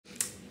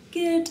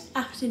Good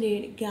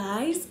afternoon,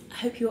 guys. I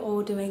hope you're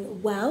all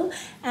doing well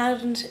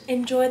and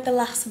enjoyed the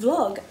last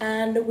vlog,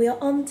 and we are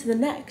on to the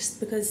next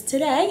because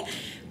today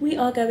we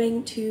are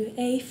going to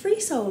a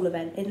FreeSoul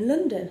event in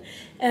London.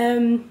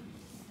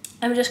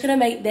 I'm just going to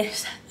make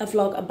this a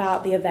vlog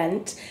about the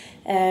event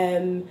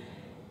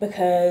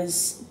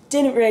because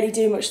didn't really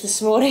do much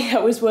this morning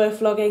that was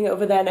worth vlogging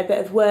other than a bit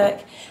of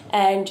work,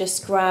 and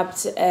just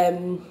grabbed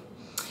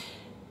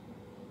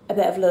a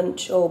bit of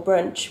lunch or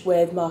brunch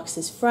with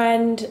Marcus's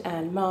friend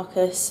and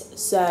Marcus.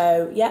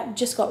 So yeah,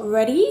 just got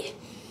ready.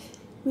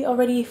 We are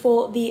ready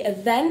for the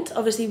event.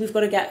 Obviously we've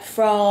got to get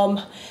from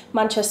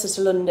Manchester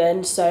to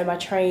London, so my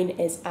train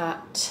is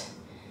at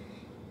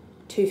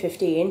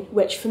 2:15,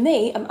 which for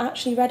me, I'm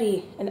actually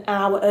ready an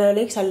hour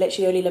early because I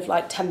literally only live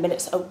like 10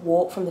 minutes a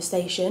walk from the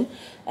station.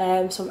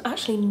 So I'm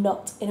actually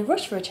not in a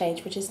rush for a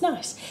change, which is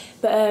nice.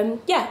 But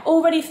yeah,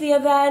 all ready for the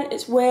event.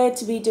 It's weird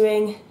to be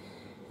doing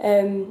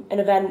an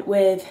event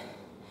with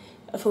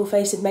a full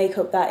face of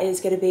makeup that is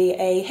going to be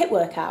a HIIT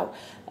workout.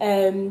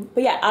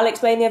 But yeah, I'll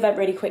explain the event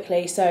really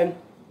quickly. So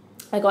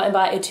I got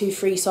invited to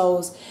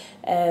FreeSoul's,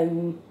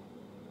 I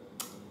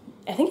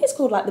think it's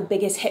called like the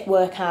biggest HIIT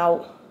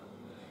workout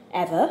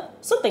ever,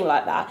 something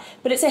like that,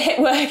 but it's a HIIT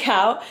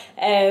workout,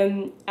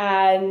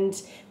 and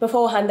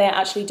beforehand they're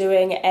actually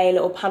doing a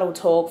little panel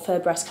talk for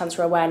Breast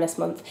Cancer Awareness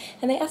Month,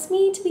 and they asked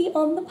me to be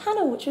on the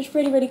panel, which was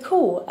really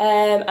cool.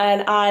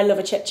 And I love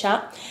a chit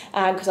chat,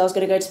 and because I was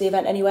going to go to the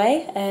event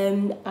anyway,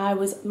 I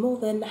was more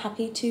than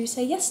happy to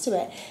say yes to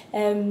it.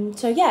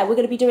 So yeah, we're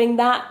going to be doing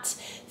that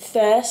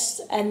first,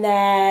 and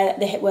then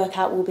the HIIT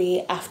workout will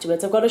be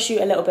afterwards. I've got to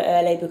shoot a little bit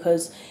early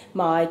because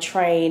my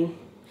train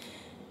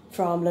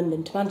from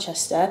London to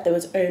Manchester, there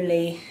was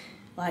only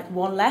like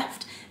one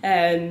left, so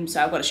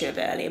I've got to shoot a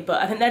bit earlier,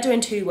 but I think they're doing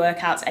 2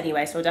 workouts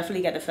anyway, so I'll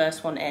definitely get the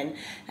first one in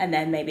and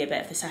then maybe a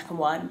bit of the second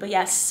one. But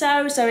yeah,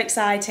 so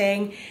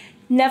exciting.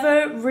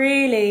 Never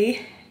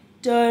really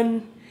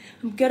done,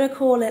 I'm gonna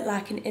call it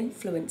like an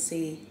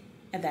influency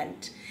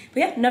event, but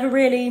yeah, never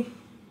really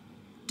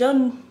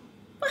done,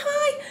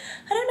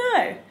 I don't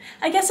know.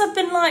 I guess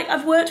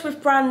I've worked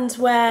with brands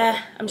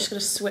where, I'm just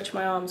gonna switch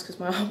my arms because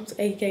my arm's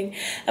aching.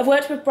 I've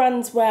worked with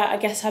brands where I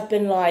guess I've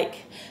been like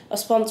a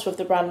sponsor of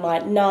the brand,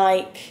 like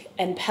Nike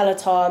and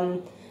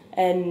Peloton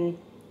and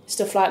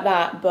stuff like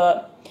that,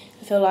 but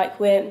I feel like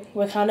we're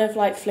kind of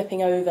like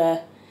flipping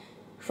over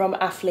from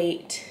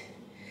athlete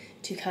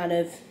to kind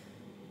of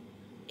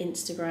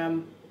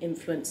Instagram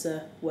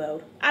influencer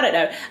world. I don't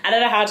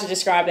know how to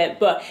describe it,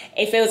 but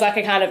it feels like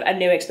a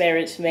new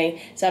experience for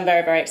me, so I'm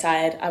very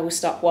excited. I will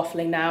stop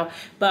waffling now,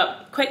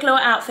 but quick little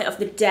outfit of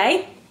the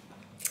day.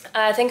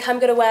 I think I'm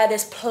gonna wear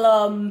this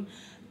plum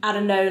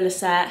Adanola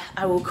set.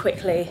 I will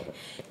quickly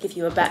give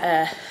you a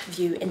better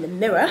view in the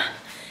mirror,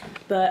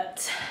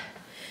 but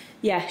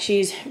yeah,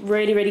 she's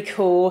really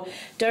cool.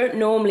 Don't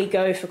normally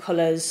go for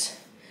colours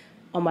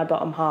on my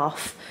bottom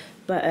half,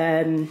 but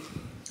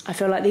I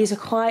feel like these are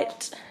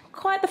quite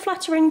the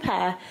flattering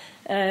pair,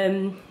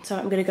 so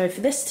I'm going to go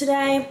for this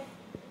today.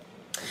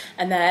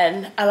 And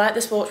then I like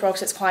the sports bra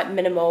because it's quite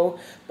minimal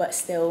but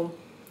still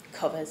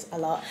covers a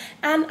lot.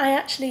 And I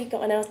actually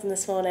got my nails done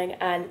this morning,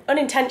 and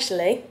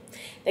unintentionally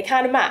they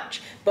kind of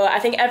match, but I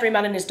think every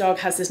man and his dog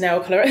has this nail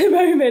colour at the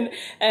moment,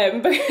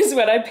 because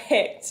when I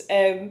picked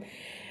the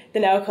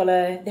nail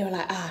colour, they were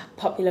like,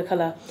 popular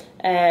colour.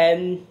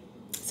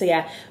 So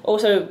yeah,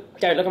 also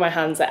don't look at my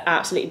hands, they're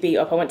absolutely beat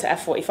up. I went to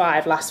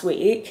F45 last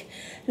week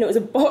and it was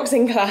a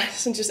boxing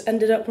class and just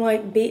ended up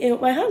like beating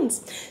up my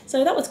hands.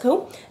 So that was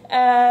cool.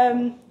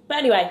 But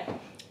anyway,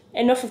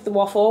 enough of the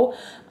waffle.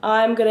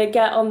 I'm gonna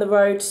get on the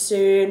road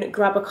soon,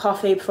 grab a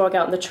coffee before I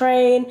get on the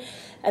train,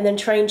 and then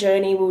train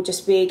journey will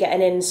just be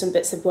getting in some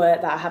bits of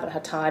work that I haven't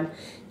had time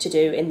to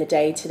do in the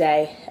day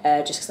today,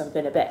 just because I've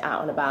been a bit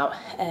out and about.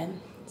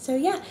 So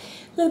yeah,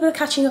 a little bit of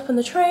catching up on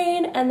the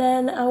train, and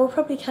then I will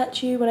probably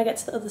catch you when I get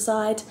to the other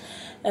side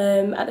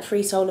at the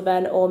FreeSoul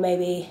event, or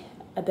maybe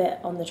a bit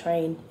on the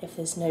train if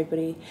there's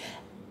nobody,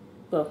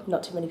 well,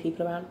 not too many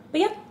people around.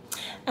 But yeah,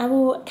 I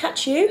will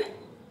catch you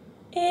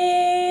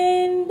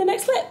in the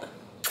next clip.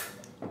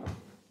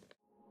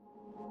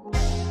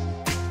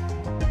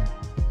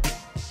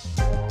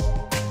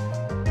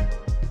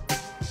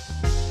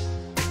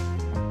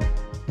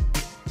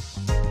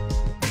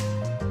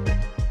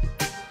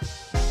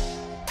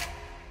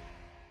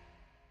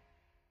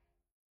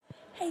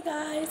 Hey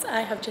guys,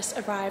 I have just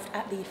arrived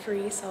at the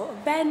FreeSoul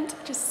event,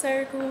 which is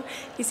so cool.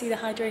 You see the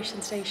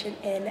hydration station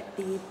in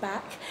the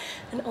back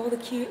and all the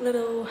cute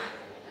little,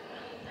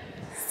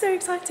 so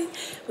exciting.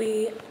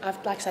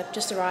 I've, like I said,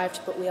 just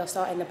arrived, but we are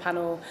starting the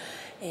panel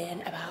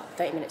in about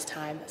 30 minutes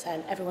time,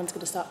 so everyone's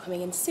going to start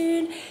coming in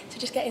soon, so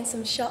just getting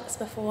some shots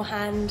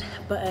beforehand.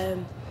 But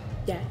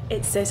yeah,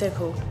 it's so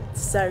cool,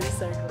 so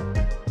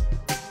cool.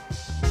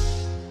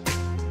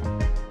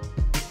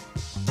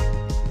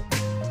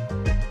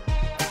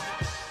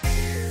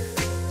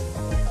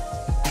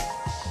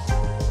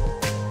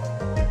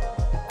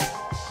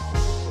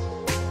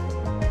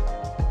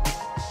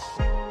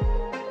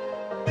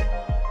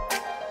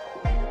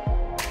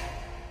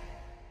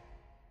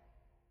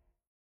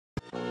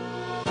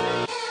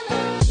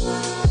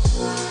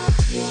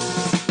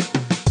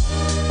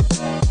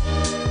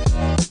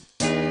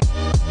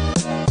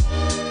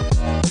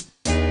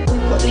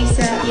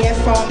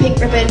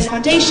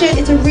 foundation.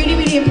 It's a really,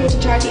 really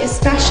important charity,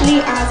 especially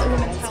as a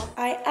women's health.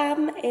 I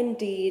am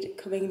indeed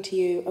coming to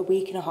you a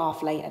week and a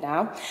half later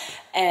now.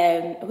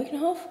 A week and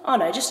a half? Oh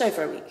no, just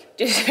over a week.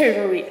 Just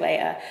over a week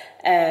later.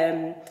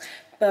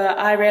 But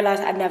I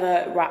realised I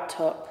never wrapped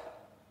up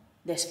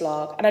this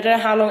vlog, and I don't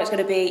know how long it's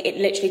going to be. It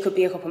literally could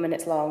be a couple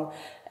minutes long,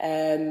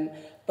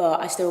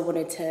 but I still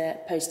wanted to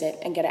post it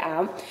and get it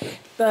out.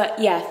 But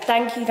yeah,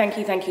 thank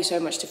you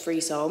so much to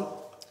FreeSoul,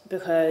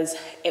 because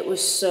it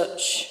was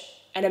such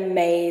an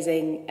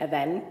amazing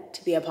event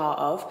to be a part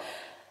of.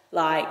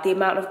 Like, the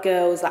amount of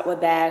girls that were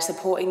there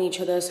supporting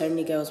each other. So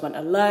many girls went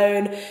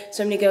alone,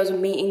 so many girls were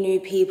meeting new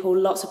people,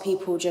 lots of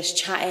people just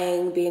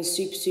chatting, being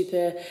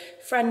super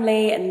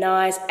friendly and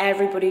nice.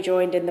 Everybody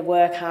joined in the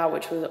workout,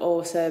 which was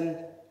awesome.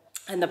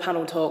 And the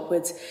panel talk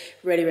was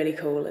really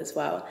cool as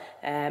well.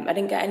 I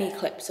didn't get any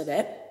clips of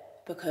it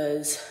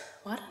because,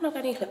 why did I not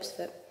get any clips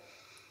of it?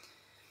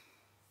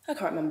 I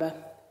can't remember.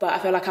 But I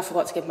feel like I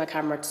forgot to give my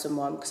camera to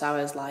someone because I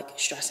was like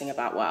stressing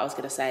about what I was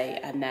going to say,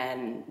 and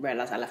then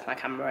realised I left my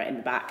camera in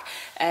the back.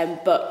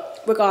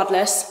 But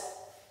regardless,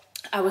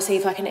 I will see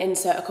if I can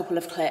insert a couple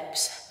of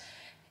clips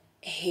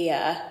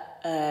here.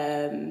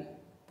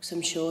 So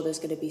I'm sure there's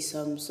going to be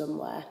some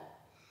somewhere.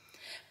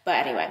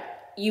 But anyway,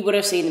 you would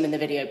have seen them in the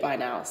video by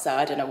now, so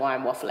I don't know why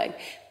I'm waffling.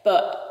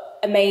 But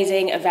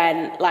amazing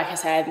event. Like I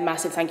said,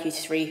 massive thank you to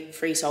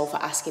FreeSoul for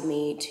asking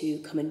me to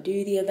come and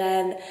do the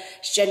event.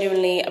 It's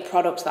genuinely a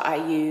product that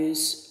I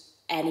use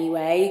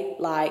anyway,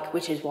 like,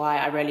 which is why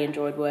I really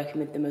enjoyed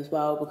working with them as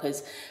well,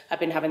 because I've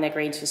been having their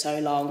greens for so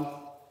long,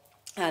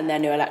 and their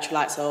new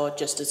electrolytes are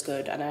just as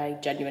good, and I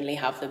genuinely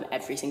have them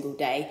every single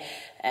day,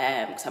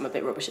 because I'm a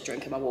bit rubbish at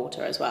drinking my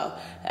water as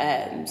well.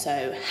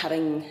 So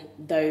having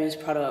those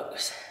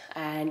products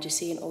and just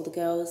seeing all the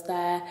girls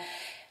there,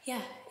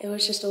 yeah, it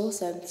was just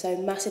awesome. So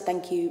massive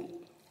thank you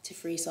to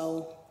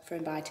FreeSoul for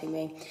inviting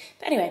me.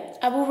 But anyway,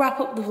 I will wrap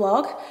up the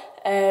vlog.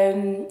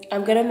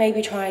 I'm gonna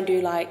maybe try and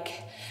do like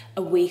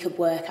a week of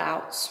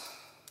workouts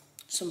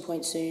some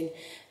point soon.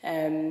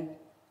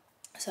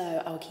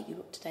 So I'll keep you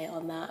up to date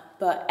on that.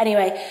 But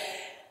anyway,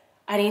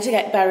 I need to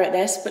get better at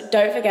this, but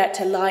don't forget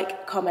to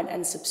like, comment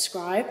and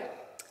subscribe.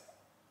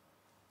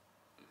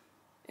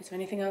 Is there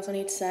anything else I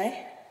need to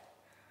say?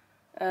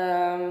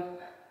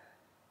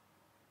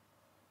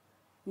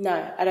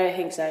 No, I don't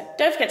think so.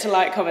 Don't forget to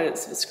like, comment and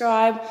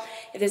subscribe.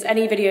 If there's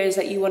any videos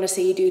that you want to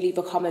see, do leave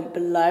a comment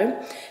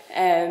below.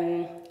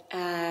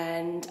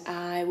 And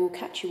I will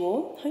catch you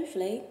all,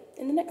 hopefully,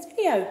 in the next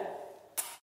video.